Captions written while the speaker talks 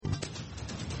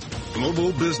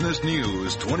Global business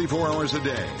news 24 hours a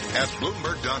day at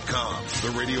Bloomberg.com,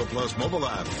 the Radio Plus mobile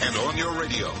app, and on your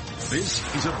radio. This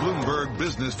is a Bloomberg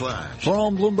Business Flash.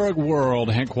 From Bloomberg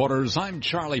World Headquarters, I'm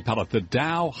Charlie Pellet. The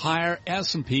Dow higher,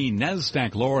 S&P,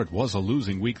 NASDAQ lower. It was a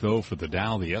losing week, though, for the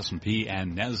Dow, the S&P,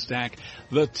 and NASDAQ.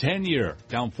 The 10-year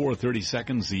down 4.30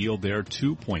 seconds. The yield there,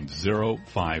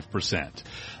 2.05%.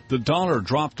 The dollar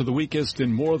dropped to the weakest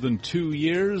in more than 2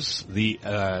 years. The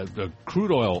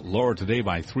crude oil lower today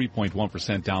by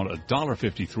 3.1%, down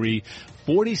 $1.53.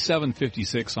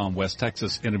 47.56 on West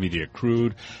Texas Intermediate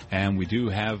crude, and we do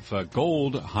have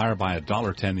gold higher by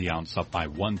 $1.10 the ounce, up by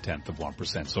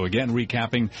 0.1%. So again,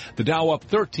 recapping, the Dow up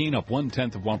 13, up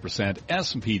 0.1%.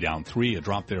 S&P down 3, a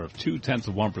drop there of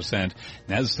 0.2%.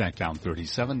 Nasdaq down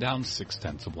 37, down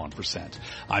 0.6%.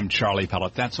 I'm Charlie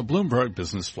Pellet. That's a Bloomberg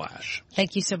Business Flash.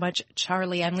 Thank you so much,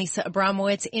 Charlie. I'm Lisa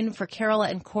Abramowitz in for Carol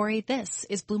and Cory. This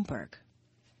is Bloomberg.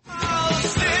 I'll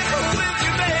stick with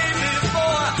you, baby, for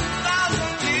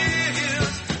 1,000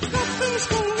 years. Nothing's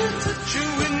going to touch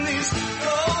you in these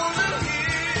golden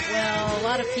years. Well, a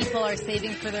lot of people are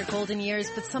saving for their golden years,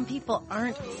 but some people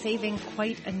aren't saving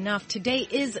quite enough. Today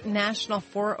is National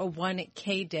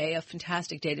 401k Day, a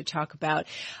fantastic day to talk about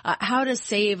how to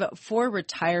save for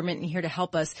retirement. And here to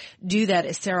help us do that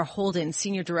is Sarah Holden,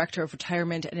 Senior Director of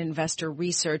Retirement and Investor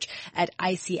Research at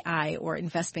ICI, or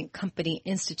Investment Company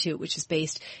Institute, which is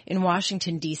based in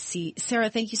Washington, D.C. Sarah,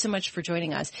 thank you so much for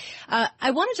joining us.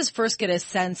 I want to just first get a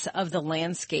sense of the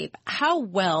landscape. How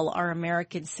well are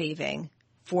Americans saving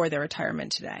for their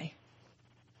retirement today?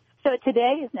 So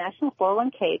today is National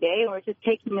 401k Day, and we're just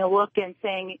taking a look and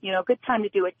saying, good time to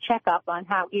do a checkup on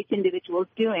how each individual is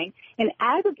doing. In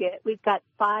aggregate, we've got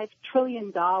 $5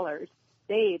 trillion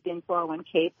saved in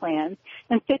 401k plans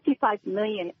and 55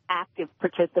 million active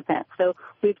participants. So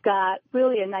we've got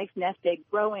really a nice nest egg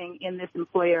growing in this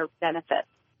employer benefit.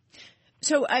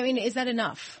 So, is that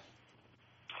enough?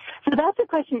 So that's a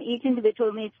question each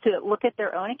individual needs to look at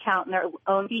their own account and their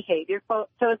own behavior. So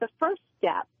as a first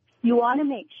step, you want to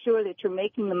make sure that you're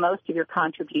making the most of your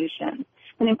contributions.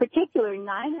 And in particular,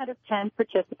 9 out of 10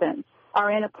 participants are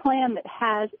in a plan that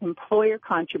has employer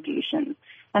contributions.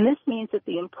 And this means that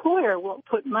the employer will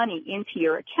put money into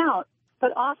your account,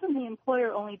 but often the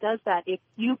employer only does that if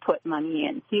you put money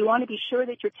in. So you want to be sure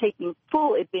that you're taking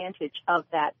full advantage of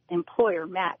that employer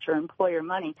match or employer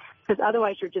money, because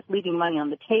otherwise you're just leaving money on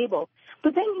the table.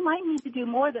 But then you might need to do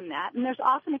more than that, and there's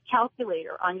often a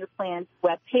calculator on your plan's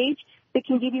webpage that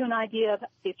can give you an idea of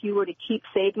if you were to keep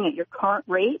saving at your current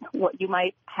rate, what you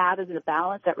might have as a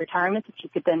balance at retirement that you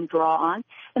could then draw on.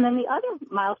 And then the other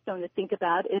milestone to think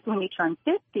about is when you turn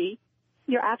 50,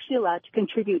 you're actually allowed to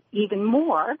contribute even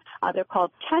more. They're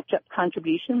called catch-up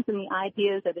contributions, and the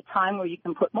idea is at a time where you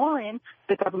can put more in,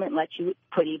 the government lets you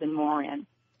put even more in.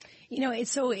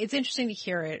 It's interesting to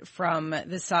hear it from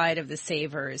the side of the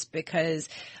savers, because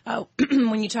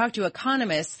when you talk to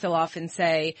economists, they'll often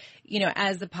say,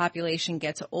 as the population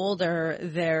gets older,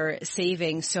 they're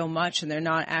saving so much and they're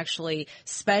not actually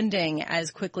spending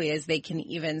as quickly as they can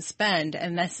even spend.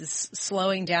 And this is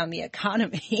slowing down the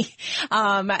economy.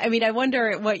 I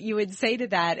wonder what you would say to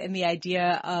that, and the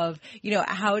idea of,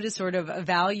 how to sort of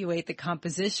evaluate the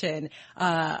composition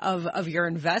of your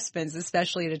investments,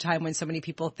 especially at a time when so many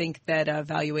people think that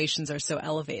valuations are so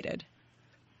elevated.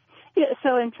 Yeah,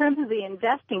 so in terms of the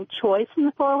investing choice in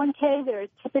the 401k, there are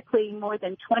typically more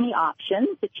than 20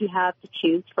 options that you have to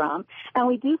choose from. And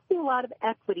we do see a lot of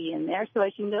equity in there. So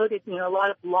as you noted, a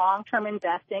lot of long-term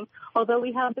investing, although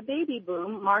we have the baby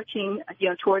boom marching,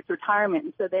 towards retirement.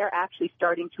 And so they're actually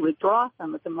starting to withdraw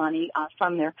some of the money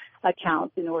from their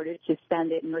accounts in order to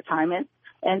spend it in retirement.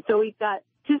 And so we've got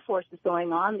two forces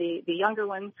going on, the younger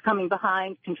ones coming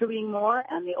behind, contributing more,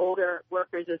 and the older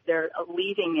workers as they're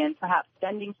leaving and perhaps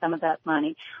spending some of that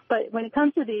money. But when it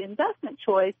comes to the investment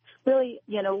choice, really,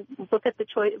 look at the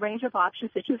range of options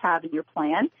that you have in your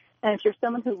plan. And if you're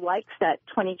someone who likes that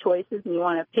 20 choices and you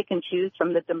want to pick and choose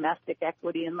from the domestic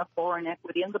equity and the foreign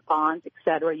equity and the bonds, et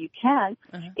cetera, you can.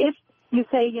 If you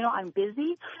say, I'm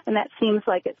busy, and that seems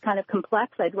like it's kind of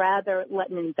complex, I'd rather let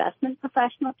an investment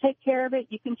professional take care of it,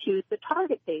 you can choose the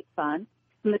target date fund.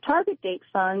 And the target date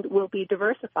fund will be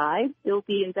diversified. It'll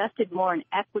be invested more in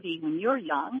equity when you're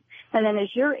young. And then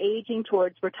as you're aging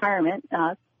towards retirement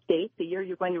date, the year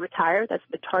you're going to retire, that's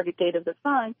the target date of the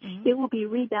fund, it will be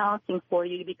rebalancing for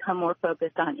you to become more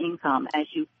focused on income as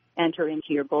you enter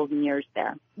into your golden years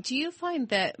there. Do you find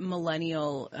that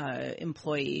millennial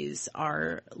employees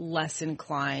are less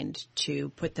inclined to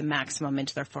put the maximum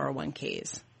into their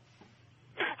 401ks?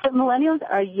 So millennials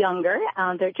are younger.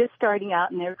 They're just starting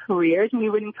out in their careers, and we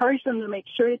would encourage them to make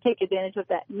sure to take advantage of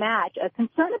that match. A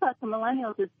concern about the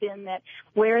millennials has been that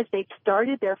whereas they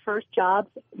started their first jobs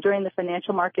during the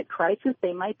financial market crisis,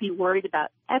 they might be worried about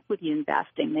equity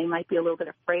investing. They might be a little bit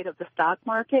afraid of the stock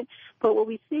market. But what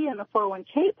we see in the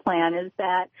 401k plan is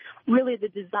that really the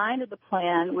design of the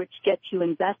plan, which gets you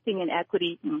investing in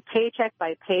equity paycheck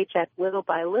by paycheck, little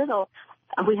by little,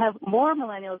 we have more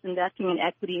millennials investing in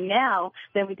equity now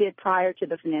than we did prior to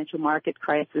the financial market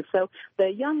crisis. So the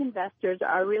young investors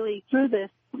are really, through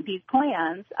these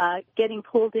plans, getting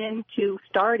pulled into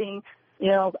starting,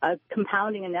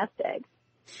 compounding a nest egg.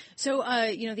 So,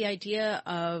 the idea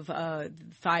of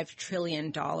 $5 trillion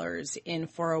in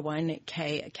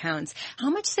 401k accounts, how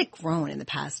much has it grown in the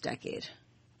past decade?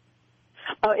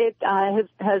 Oh, it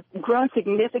has grown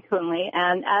significantly,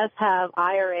 and as have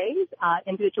IRAs,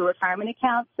 individual retirement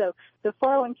accounts. So the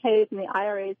 401ks and the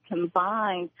IRAs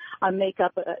combined make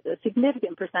up a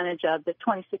significant percentage of the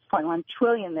 $26.1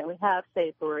 trillion that we have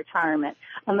saved for retirement.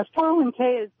 And the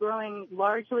 401k is growing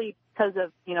largely because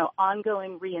of,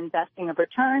 ongoing reinvesting of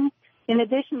returns. In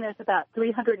addition, there's about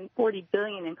 $340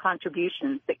 billion in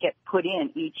contributions that get put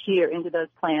in each year into those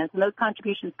plans, and those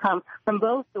contributions come from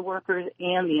both the workers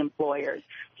and the employers.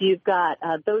 So you've got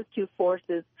those two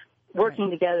forces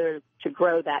working together to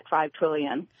grow that $5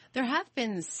 trillion. There have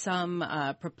been some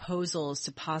proposals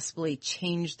to possibly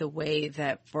change the way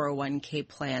that 401k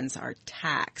plans are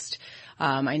taxed.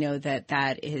 I know that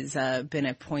has been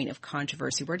a point of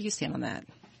controversy. Where do you stand on that?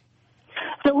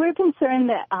 So we're concerned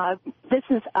that this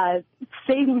is a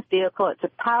savings vehicle. It's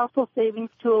a powerful savings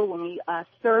tool. When we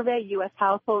survey U.S.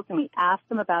 households and we ask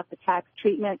them about the tax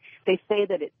treatment, they say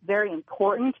that it's very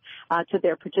important to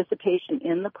their participation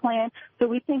in the plan. So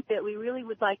we think that we really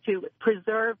would like to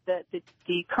preserve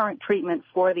the current treatment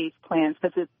for these plans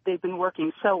because they've been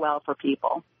working so well for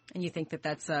people. And you think that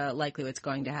that's likely what's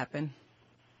going to happen?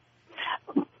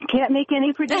 Can't make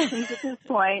any predictions at this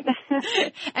point.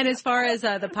 And as far as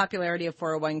the popularity of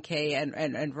 401k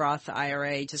and Roth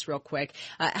IRA, just real quick,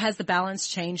 has the balance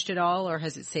changed at all, or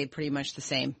has it stayed pretty much the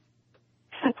same?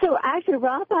 So actually,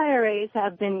 Roth IRAs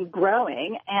have been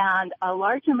growing, and a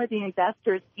large number of the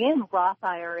investors in Roth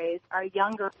IRAs are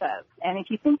younger folks. And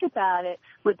if you think about it,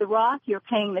 with the Roth, you're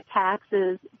paying the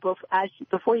taxes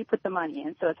before you put the money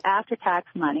in. So it's after-tax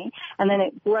money, and then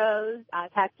it grows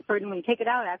tax-deferred. And when you take it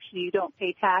out, actually, you don't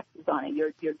pay taxes on it.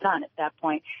 You're done at that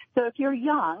point. So if you're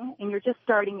young and you're just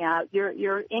starting out,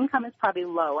 your income is probably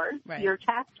lower. Right. Your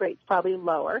tax rate's probably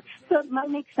lower. So it might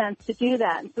make sense to do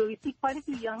that. And so we see quite a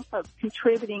few young folks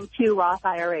contributing to Roth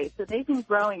IRAs. So they've been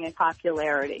growing in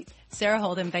popularity. Sarah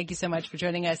Holden, thank you so much for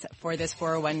joining us for this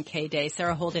 401k day.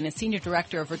 Sarah Holden is Senior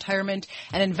Director of Retirement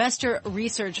and Investor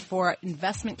Research for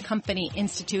Investment Company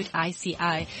Institute,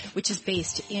 ICI, which is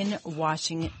based in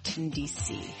Washington,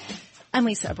 D.C. I'm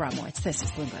Lisa Abramowitz. This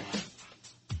is Bloomberg.